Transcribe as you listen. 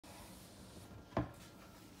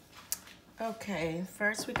Okay,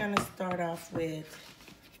 first we're gonna start off with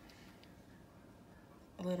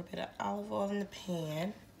a little bit of olive oil in the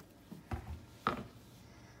pan.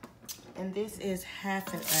 And this is half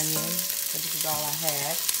an onion, so this is all I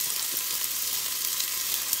had.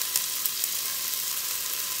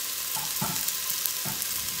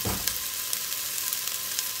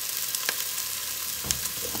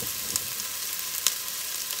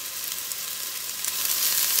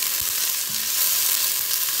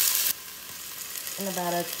 And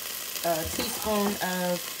about a teaspoon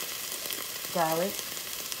of garlic,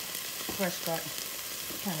 fresh garlic,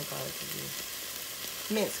 what kind of garlic is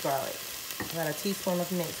this? Minced garlic. About a teaspoon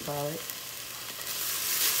of minced garlic.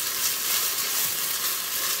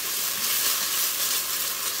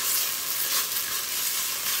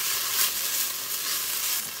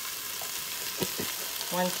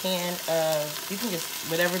 One can of, you can just,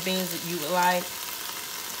 whatever beans that you would like.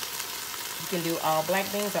 You can do all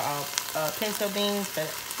black beans or all pinto beans, but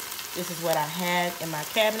this is what I had in my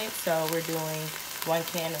cabinet, so we're doing 1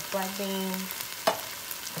 can of black beans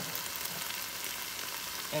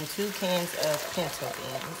and 2 cans of pinto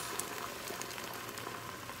beans.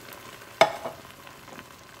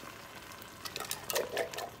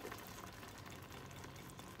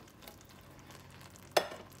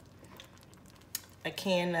 A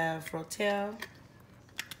can of Rotel.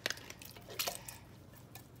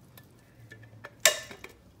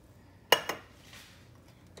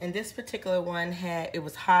 And this particular one it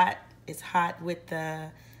was hot. It's hot with the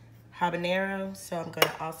habanero, so I'm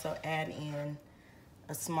gonna also add in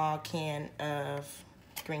a small can of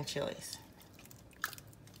green chilies.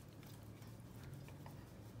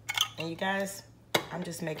 And you guys, I'm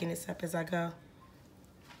just making this up as I go.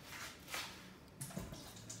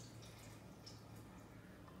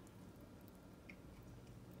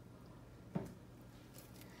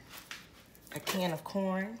 A can of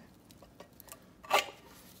corn.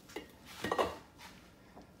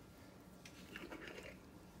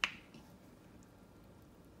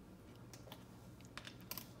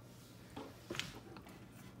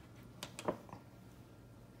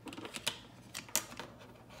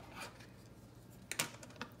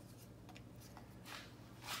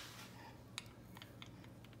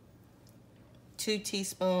 Two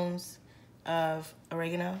teaspoons of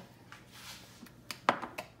oregano,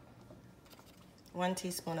 1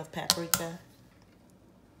 teaspoon of paprika,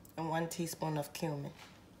 and 1 teaspoon of cumin.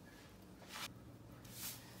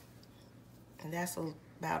 And that's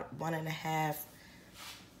about 1.5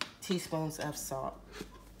 teaspoons of salt.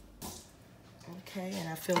 Okay, and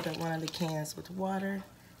I filled up one of the cans with water.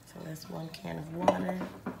 So that's 1 can of water.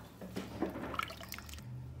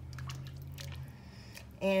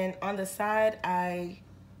 And on the side, I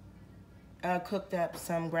cooked up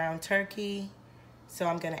some ground turkey. So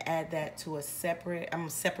I'm gonna add that to a separate, I'm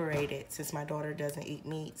gonna separate it since my daughter doesn't eat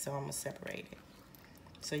meat, so I'm gonna separate it.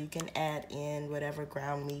 So you can add in whatever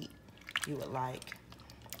ground meat you would like.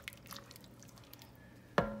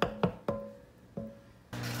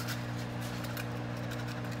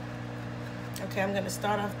 Okay, I'm gonna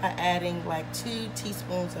start off by adding like 2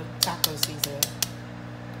 teaspoons of taco seasoning.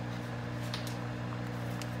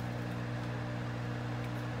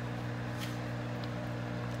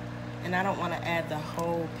 And I don't want to add the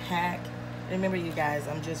whole pack. Remember, you guys,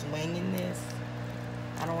 I'm just winging this.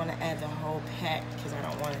 I don't want to add the whole pack because I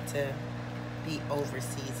don't want it to be over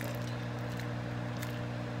seasoned.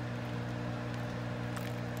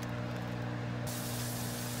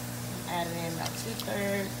 I'm adding in about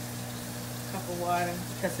 2/3 cup of water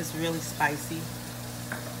because it's really spicy.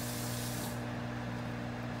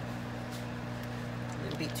 A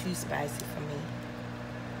little bit too spicy for me.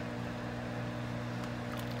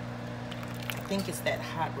 I think it's that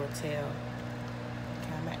hot rotel.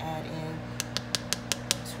 Okay, I'm gonna add in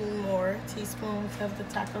 2 more teaspoons of the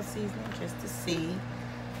taco seasoning just to see.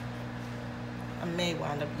 I may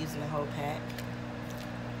wind up using the whole pack.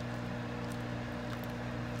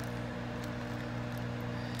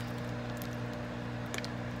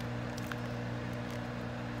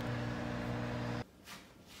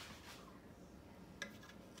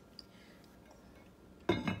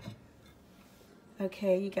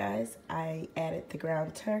 Okay, you guys, I added the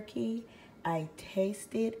ground turkey. I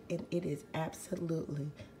tasted, and it is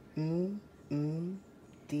absolutely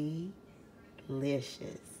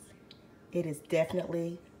delicious. It is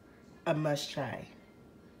definitely a must try.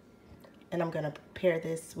 And I'm gonna prepare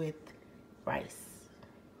this with rice.